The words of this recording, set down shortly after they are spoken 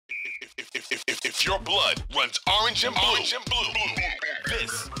If your blood runs orange and blue,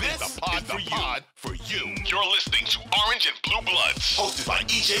 this is the pod for you. You're listening to Orange and Blue Bloods, hosted by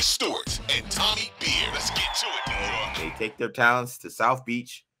EJ Stewart and Tommy Beer. Let's get to it. They take their talents to South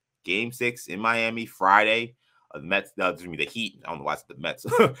Beach. Game 6 in Miami Friday. The Heat. I don't know why it's the Mets.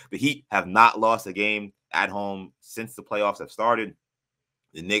 The Heat have not lost a game at home since the playoffs have started.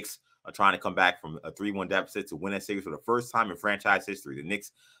 The Knicks are trying to come back from a 3-1 deficit to win that series for the first time in franchise history. The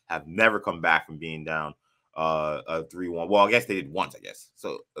Knicks have never come back from being down a 3-1. Well, I guess they did once, I guess.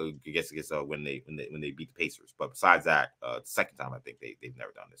 So I guess when they beat the Pacers. But besides that, second time I think they've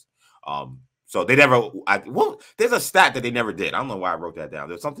never done this. So they never. There's a stat that they never did. I don't know why I wrote that down.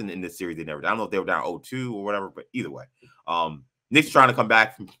 There's something in this series they never did. I don't know if they were down 0-2 or whatever, but either way, Knicks trying to come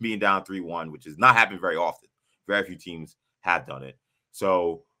back from being down 3-1, which has not happened very often. Very few teams have done it.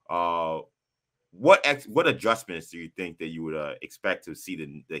 So, what adjustments do you think that you would expect to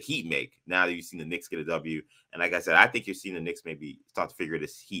see the Heat make now that you've seen the Knicks get a W? And like I said, I think you're seeing the Knicks maybe start to figure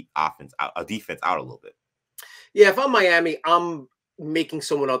this Heat defense out a little bit. Yeah, if I'm Miami, I'm making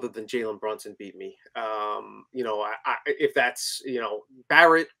someone other than Jalen Brunson beat me. If that's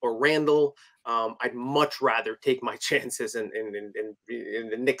Barrett or Randall, I'd much rather take my chances in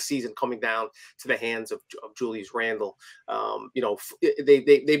the Knicks season coming down to the hands of Julius Randle.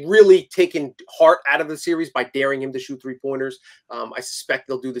 They've really taken heart out of the series by daring him to shoot 3-pointers. I suspect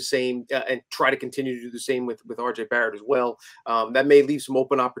they'll do the same and try to continue to do the same with RJ Barrett as well. That may leave some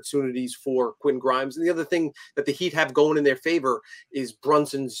open opportunities for Quentin Grimes. And the other thing that the Heat have going in their favor is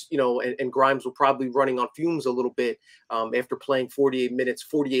Brunson's, and Grimes will probably running on fumes a little bit after playing 48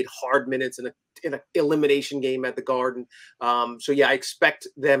 hard minutes in an elimination game at the Garden. So yeah, I expect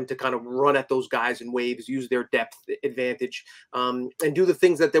them to kind of run at those guys in waves, use their depth advantage, and do the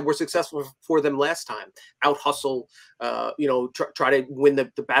things that they were successful for them last time. Out hustle, try to win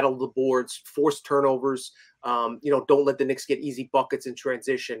the battle of the boards, force turnovers. Don't let the Knicks get easy buckets in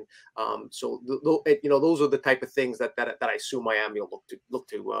transition. Those are the type of things that I assume Miami will look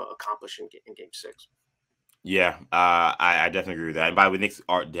to accomplish in Game 6. Yeah, I definitely agree with that. And by the way, Knicks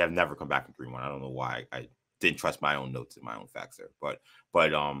they have never come back from 3-1. I don't know why I didn't trust my own notes and my own facts there, but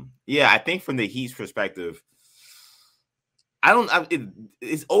yeah, I think from the Heat's perspective,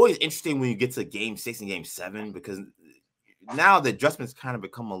 it's always interesting when you get to Game 6 and Game 7 because now the adjustments kind of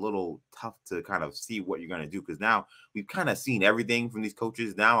become a little tough to kind of see what you're going to do because now we've kind of seen everything from these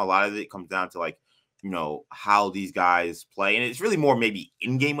coaches. Now a lot of it comes down to how these guys play, and it's really more maybe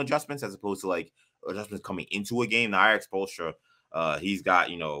in-game adjustments as opposed to adjustments coming into a game. Now, Eric Spoelstra, he's got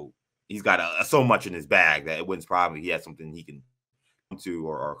so much in his bag that it wouldn't probably he has something he can come to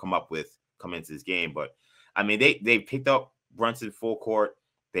or come up with come into this game. But I mean, they picked up Brunson full court.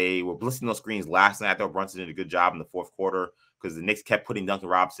 They were blitzing those screens last night. I thought Brunson did a good job in the fourth quarter because the Knicks kept putting Duncan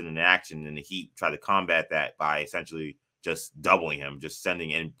Robinson in action, and the Heat tried to combat that by essentially just doubling him, just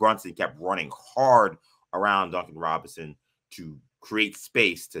sending. And Brunson kept running hard around Duncan Robinson to create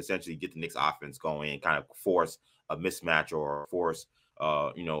space to essentially get the Knicks offense going and kind of force a mismatch or force,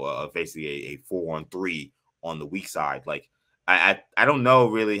 basically a 4-on-3 on the weak side. I don't know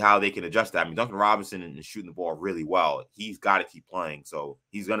really how they can adjust that. I mean, Duncan Robinson is shooting the ball really well. He's got to keep playing. So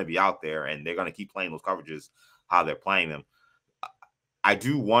he's going to be out there and they're going to keep playing those coverages, how they're playing them. I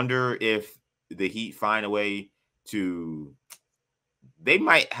do wonder if the Heat find a way to, they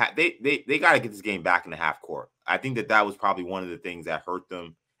got to get this game back in the half court. I think that was probably one of the things that hurt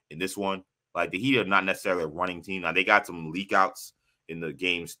them in this one. The Heat are not necessarily a running team. Now they got some leak outs in the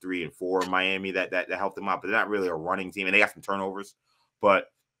games 3 and 4 in Miami that helped them out, but they're not really a running team, and they got some turnovers. But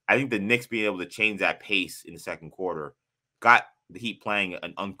I think the Knicks being able to change that pace in the second quarter got the Heat playing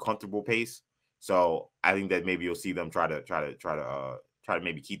an uncomfortable pace. So I think that maybe you'll see them try to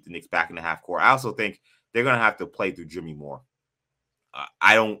maybe keep the Knicks back in the half court. I also think they're going to have to play through Jimmy more.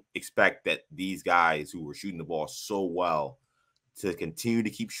 I don't expect that these guys who were shooting the ball so well to continue to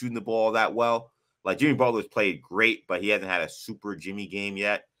keep shooting the ball that well. Jimmy Butler's played great, but he hasn't had a super Jimmy game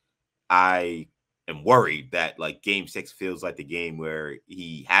yet. I am worried that Game 6 feels like the game where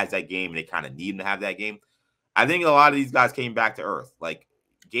he has that game and they kind of need him to have that game. I think a lot of these guys came back to earth.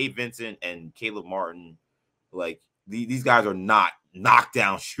 Gabe Vincent and Caleb Martin, these guys are not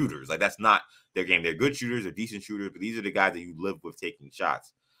knockdown shooters. That's not their game. They're good shooters, they're decent shooters, but these are the guys that you live with taking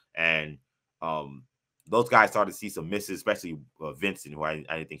shots. And those guys started to see some misses, especially Vincent, who I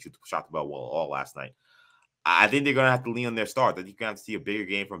didn't think shot the ball well all last night. I think they're going to have to lean on their stars. I think you're going to have to see a bigger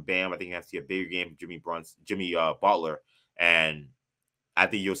game from Bam. I think you're going to have to see a bigger game from Jimmy Butler. And I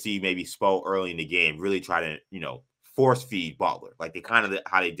think you'll see maybe Spo early in the game really try to, force feed Butler.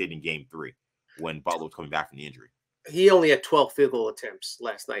 How they did in Game 3 when Butler was coming back from the injury. He only had 12 field goal attempts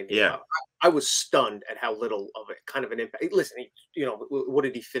last night. Yeah. I was stunned at how little of it kind of an impact. Listen, what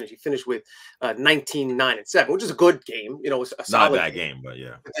did he finish? He finished with 19, 9, and 7, which is a good game. A Not solid a bad game, but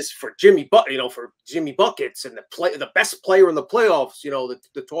yeah. This for for Jimmy Buckets and the best player in the playoffs.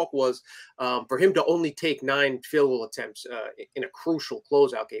 The talk was for him to only take 9 field goal attempts in a crucial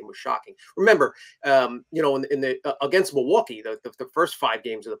closeout game was shocking. Remember, in the against Milwaukee, the first 5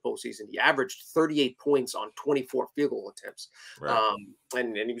 games of the postseason, he averaged 38 points on 24 field goal attempts, right.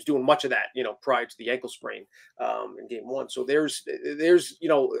 and he was doing much of that, prior to the ankle sprain in game 1. So there's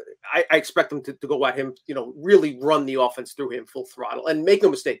I expect them to go at him, really run the offense through him full throttle, and make no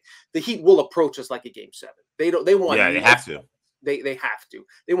mistake, the Heat will approach us like a game 7. They want. Yeah, they have to. They have to.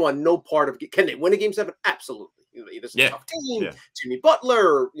 They want no part of. Can they win a game 7? Absolutely. This is a tough team. Yeah. Jimmy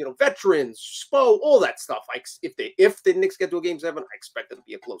Butler, veterans, Spo, all that stuff. If the Knicks get to a game 7, I expect it to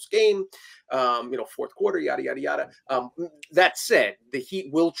be a close game. Fourth quarter, yada yada yada. That said, the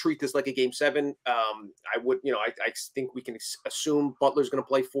Heat will treat this like a game 7. I think we can assume Butler's going to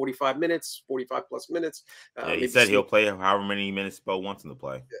play 45 plus minutes. He said he'll play however many minutes Spo wants him to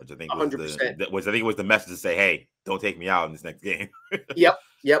play, which I think 100%. was the message to say, hey, don't take me out in this next game.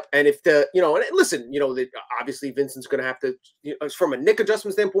 Yep. And if and listen, obviously Vincent's going to have to, from a Knick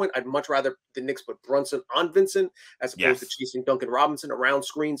adjustment standpoint, I'd much rather the Knicks put Brunson on Vincent as opposed to chasing Duncan Robinson around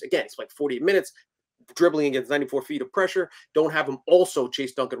screens. Again, it's like 48 minutes dribbling against 94 feet of pressure. Don't have him also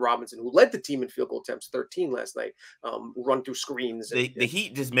chase Duncan Robinson, who led the team in field goal attempts, 13 last night, run through screens. The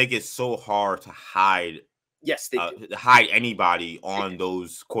Heat just make it so hard to hide. Yes, they hide anybody on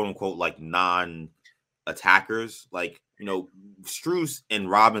those quote unquote like non-attackers. Like, Strus and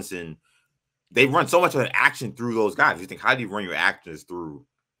Robinson, they run so much of an action through those guys. You think, how do you run your actions through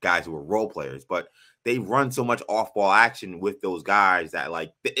guys who are role players? But they run so much off-ball action with those guys that,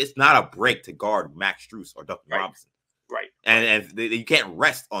 like, it's not a break to guard Max Strus or Duncan Robinson. Right. And you can't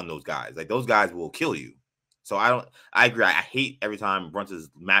rest on those guys. Like, those guys will kill you. So I agree. I hate every time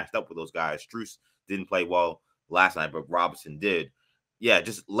Brunson's matched up with those guys. Strus didn't play well last night, but Robinson did. Yeah,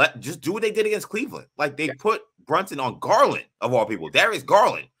 just do what they did against Cleveland. Like, they put Brunson on Garland, of all people. Darius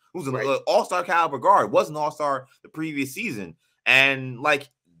Garland, who's an all-star caliber guard, was an all-star the previous season. And,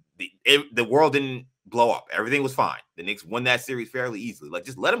 like, the world didn't blow up. Everything was fine. The Knicks won that series fairly easily. Like,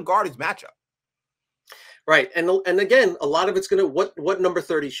 just let him guard his matchup. Right. And again, a lot of it's going to, what number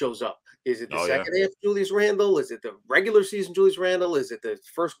 30 shows up? Is it the second half Julius Randle? Is it the regular season Julius Randle? Is it the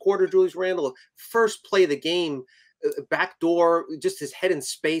first quarter Julius Randle? First play of the game, backdoor, just his head in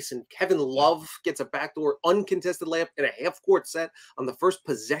space, and Kevin Love gets a backdoor uncontested layup in a half-court set on the first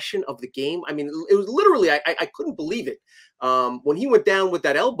possession of the game. I mean, it was literally, I couldn't believe it. When he went down with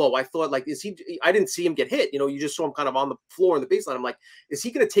that elbow, I thought, like, I didn't see him get hit. You just saw him kind of on the floor in the baseline. I'm like, is he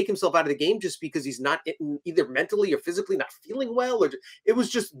going to take himself out of the game just because he's not either mentally or physically not feeling well? Or it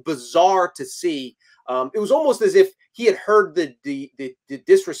was just bizarre to see. It was almost as if he had heard the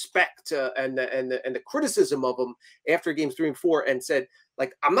disrespect and the criticism of him after games 3 and 4 and said,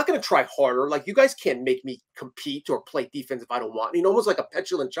 like, I'm not going to try harder. Like, you guys can't make me compete or play defense if I don't want. Almost like a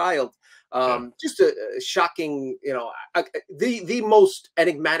petulant child. Just a shocking, the most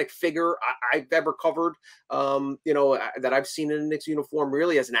enigmatic figure I've ever covered, that I've seen in a Knicks uniform,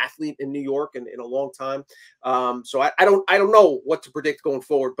 really, as an athlete in New York in a long time. So I don't know what to predict going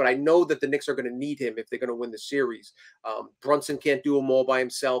forward, but I know that the Knicks are going to need him if they're going to win the series. Brunson can't do them all by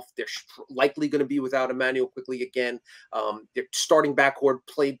himself. They're likely going to be without Emmanuel Quickly again. Their starting backcourt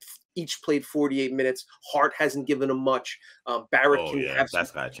each played 48 minutes. Hart hasn't given him much. Barrett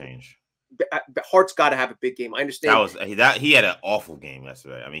that's got to change. Hart's got to have a big game. I understand he had an awful game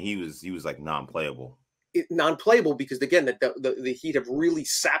yesterday. I mean, he was like non-playable. Non-playable because, again, the Heat have really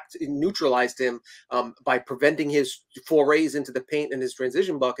neutralized him by preventing his forays into the paint and his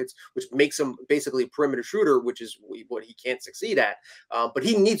transition buckets, which makes him basically a perimeter shooter, which is what he can't succeed at. But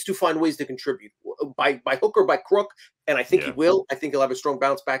he needs to find ways to contribute by hook or by crook, and I think he will. I think he'll have a strong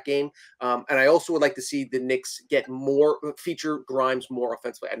bounce back game. And I also would like to see the Knicks get more feature Grimes more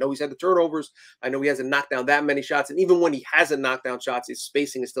offensively. I know he's had the turnovers. I know he hasn't knocked down that many shots, and even when he hasn't knocked down shots, his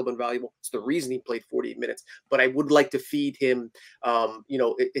spacing has still been valuable. It's the reason he played 48 minutes. But I would like to feed him,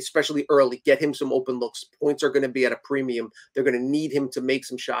 especially early, get him some open looks. Points are going to be at a premium. They're going to need him to make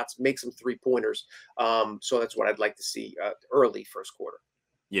some shots, make some 3-pointers. So that's what I'd like to see early first quarter.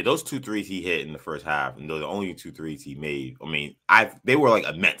 Yeah, those 2 threes he hit in the first half, and those are the only 2 threes he made. I mean, they were like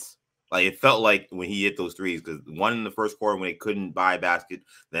immense. Like, it felt like when he hit those threes, because one in the first quarter when they couldn't buy a basket,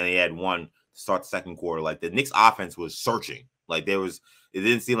 then he had one to start the second quarter. Like, the Knicks offense was searching. Like, it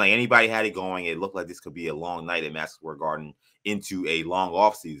didn't seem like anybody had it going. It looked like this could be a long night at Madison Square Garden into a long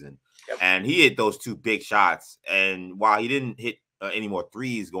off season. Yep. And he hit those 2 big shots. And while he didn't hit any more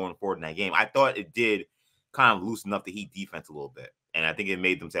threes going forward in that game. I thought it did kind of loosen up the Heat defense a little bit. And I think it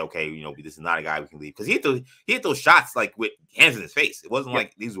made them say, okay, you know, this is not a guy we can leave. Because he hit those shots like with hands in his face. It wasn't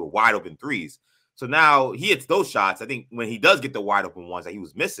like these were wide open threes. So now he hits those shots. I think when he does get the wide open ones that he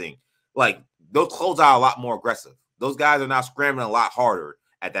was missing, like those close out a lot more aggressive. Those guys are now scrambling a lot harder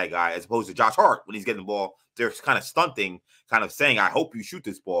at that guy as opposed to Josh Hart when he's getting the ball. They're kind of stunting, kind of saying, I hope you shoot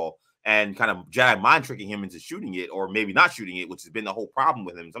this ball, and kind of Jedi mind tricking him into shooting it or maybe not shooting it, which has been the whole problem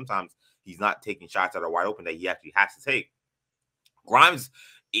with him. Sometimes he's not taking shots that are wide open that he actually has to take. Grimes,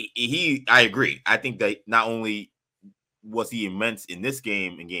 I agree. I think that not only was he immense in this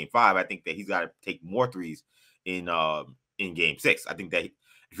game, in Game 5, I think that he's got to take more threes in Game 6. I think that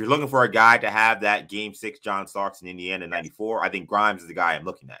if you're looking for a guy to have that Game 6 John Starks in Indiana in 94, I think Grimes is the guy I'm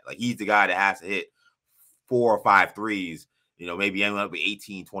looking at. Like, he's the guy that has to hit 4 or 5 threes, you know, maybe ending up with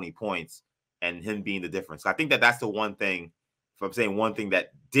 18, 20 points, and him being the difference. So I think that that's the one thing, if I'm saying one thing that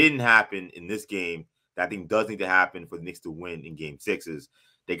didn't happen in this game that I think does need to happen for the Knicks to win in Game 6 is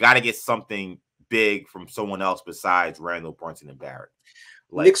they got to get something big from someone else besides Randall, Brunson, and Barrett.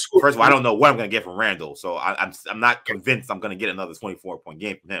 Like, first of all, I don't know what I'm going to get from Randall, so I'm not convinced I'm going to get another 24-point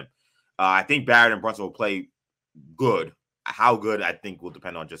game from him. I think Barrett and Brunson will play good. How good, I think, will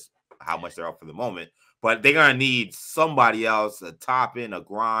depend on just how much they're up for the moment. But they're going to need somebody else, a Toppin, a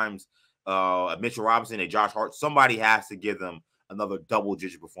Grimes, a Mitchell Robinson, a Josh Hart. Somebody has to give them another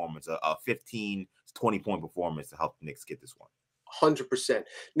double-digit performance, a 15, 20-point performance to help the Knicks get this one. 100%.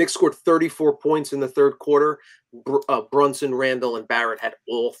 Knicks scored 34 points in the third quarter. Brunson, Randall, and Barrett had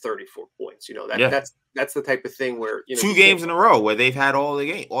all 34 points. You know, that's the type of thing where, you know, 2 games in a row where they've had all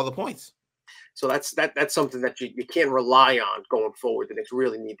the points. So that's something that you can't rely on going forward. The Knicks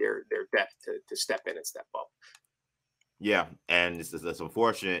really need their depth to step in and step up. Yeah, and that's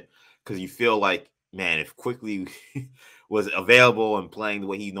unfortunate because you feel like, man, if Quickly was available and playing the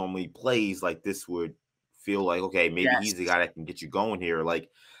way he normally plays, like this would feel like, okay, maybe he's the guy that can get you going here. Like,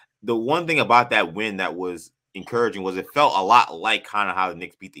 the one thing about that win that was encouraging was it felt a lot like kind of how the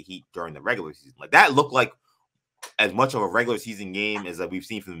Knicks beat the Heat during the regular season. Like, that looked like as much of a regular season game as we've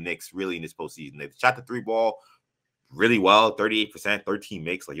seen from the Knicks really in this postseason. They shot the 3 ball really well, 38%, 13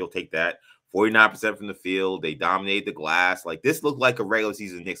 makes. Like, you'll take that. 49% from the field. They dominated the glass. Like, this looked like a regular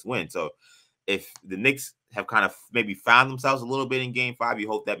season Knicks win. So if the Knicks have kind of maybe found themselves a little bit in Game 5, you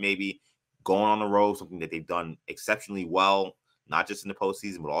hope that maybe going on the road, something that they've done exceptionally well, not just in the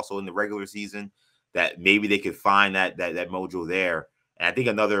postseason, but also in the regular season, that maybe they could find that mojo there. And I think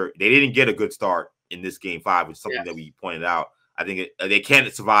they didn't get a good start in this Game 5, which is something that we pointed out. I think they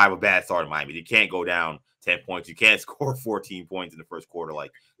can't survive a bad start in Miami. They can't go down 10 points. You can't score 14 points in the first quarter.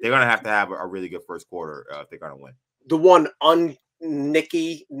 Like, they're going to have a really good first quarter if they're going to win. The one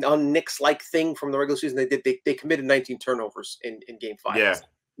Knicks-like thing from the regular season they committed 19 turnovers in Game 5. Yeah.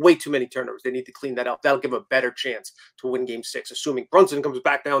 Way too many turnovers. They need to clean that up. That'll give them a better chance to win Game 6, assuming Brunson comes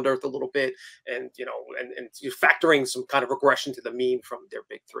back down to earth a little bit, and you know, and you're factoring some kind of regression to the mean from their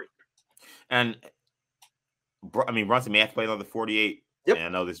big 3. And I mean, Brunson may have to play another 48. Yep. And I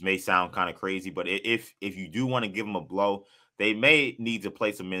know this may sound kind of crazy, but if you do want to give him a blow, they may need to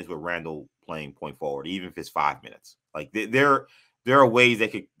play some minutes with Randall playing point forward, even if it's 5 minutes. Like, there are ways they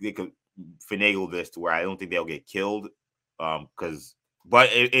could finagle this to where I don't think they'll get killed.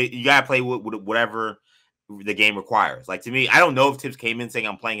 But you gotta play with whatever the game requires. Like, to me, I don't know if Tibbs came in saying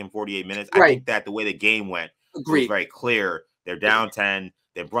I'm playing in 48 minutes. Right. I think that the way the game went, it was very clear. They're down 10.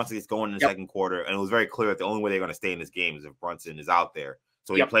 Then Brunson gets going in the second quarter, and it was very clear that the only way they're going to stay in this game is if Brunson is out there.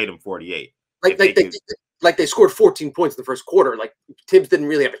 So he played him 48. Like they scored 14 points in the first quarter. Like, Tibbs didn't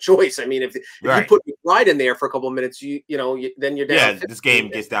really have a choice. I mean, if you put McBride in there for a couple of minutes, then you're down. Yeah, this game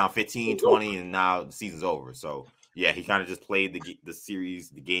gets down 15, 20, and now the season's over. So yeah, he kind of just played the series,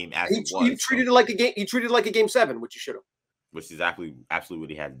 the game as it was. He treated it like a game. He treated it like a Game 7, which he should have. Which is absolutely what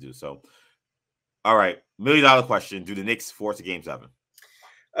he had to do. So, all right, $1 million question: do the Knicks force a Game 7?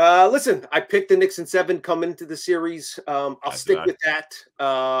 Listen, I picked the Knicks in 7 coming into the series. I'll stick with that.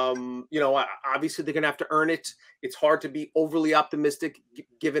 Obviously they're going to have to earn it. It's hard to be overly optimistic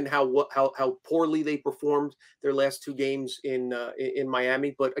given how poorly they performed their last 2 games in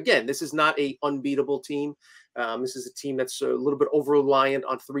Miami. But again, this is not a unbeatable team. This is a team that's a little bit over-reliant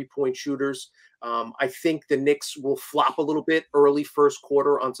on 3-point shooters. I think the Knicks will flop a little bit early first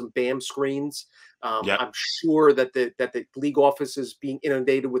quarter on some Bam screens. I'm sure that the league office is being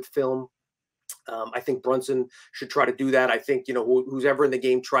inundated with film. I think Brunson should try to do that. I think, who's ever in the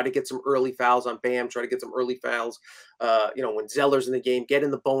game, try to get some early fouls on Bam, try to get some early fouls. When Zeller's in the game, get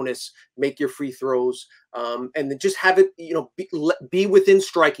in the bonus, make your free throws, and then just have it, be within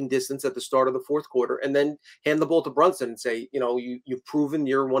striking distance at the start of the fourth quarter, and then hand the ball to Brunson and say, you've proven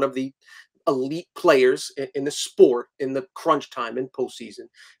you're one of the elite players in the sport in the crunch time in postseason.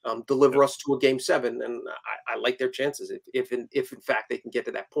 Deliver us to a game 7, and I like their chances if in fact they can get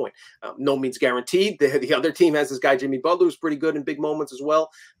to that point. No means guaranteed. The other team has this guy Jimmy Butler, who's pretty good in big moments as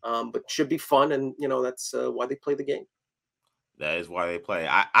well, but should be fun, and that's why they play the game. That is why they play.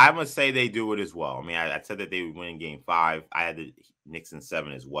 I must say they do it as well. I mean, I said that they would win in game 5. I had the Knicks in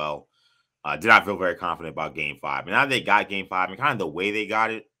 7 as well. Did not feel very confident about game 5. And now they got game 5, and kind of the way they got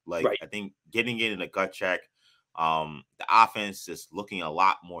it, like, right. I think getting it in a gut check, the offense just looking a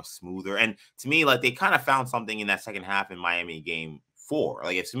lot more smoother. And to me, like, they kind of found something in that second half in Miami game 4.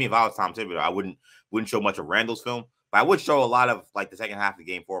 Like, if I was Tom Thibodeau, I wouldn't show much of Randall's film, but I would show a lot of, like, the second half of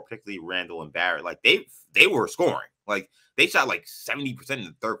game 4, particularly Randall and Barrett. Like, they were scoring. Like, they shot like 70% in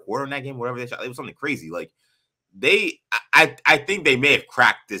the third quarter in that game, whatever they shot. It was something crazy. Like, I think they may have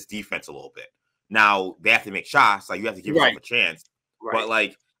cracked this defense a little bit. Now they have to make shots. Like, you have to give yourself a chance. Right. But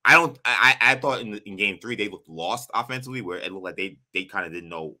like, I thought in game 3 they looked lost offensively, where it looked like they kind of didn't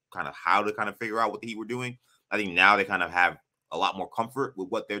know kind of how to kind of figure out what the Heat were doing. I think now they kind of have a lot more comfort with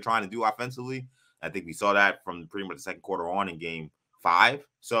what they're trying to do offensively. I think we saw that from pretty much the second quarter on in game 5.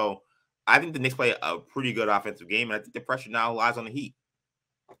 So I think the Knicks play a pretty good offensive game, and I think the pressure now lies on the Heat.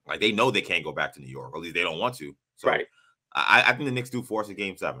 Like, they know they can't go back to New York, or at least they don't want to. So right. I think the Knicks do force a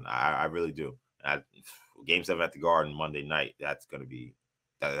game 7. I really do. Game 7 at the Garden Monday night. That's going to be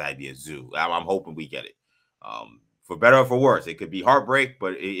that'd be a zoo. I'm hoping we get it. For better or for worse, it could be heartbreak,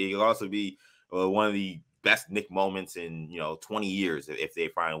 but it could also be one of the best Knick moments in 20 years if they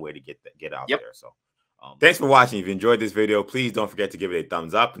find a way to get out there. So. Thanks for watching. If you enjoyed this video, please don't forget to give it a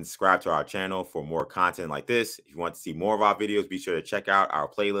thumbs up and subscribe to our channel for more content like this. If you want to see more of our videos, be sure to check out our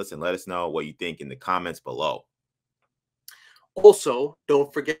playlist and let us know what you think in the comments below. Also,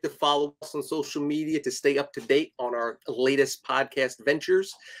 don't forget to follow us on social media to stay up to date on our latest podcast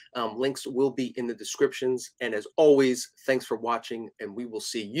ventures. Links will be in the descriptions. And as always, thanks for watching, and we will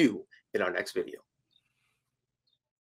see you in our next video.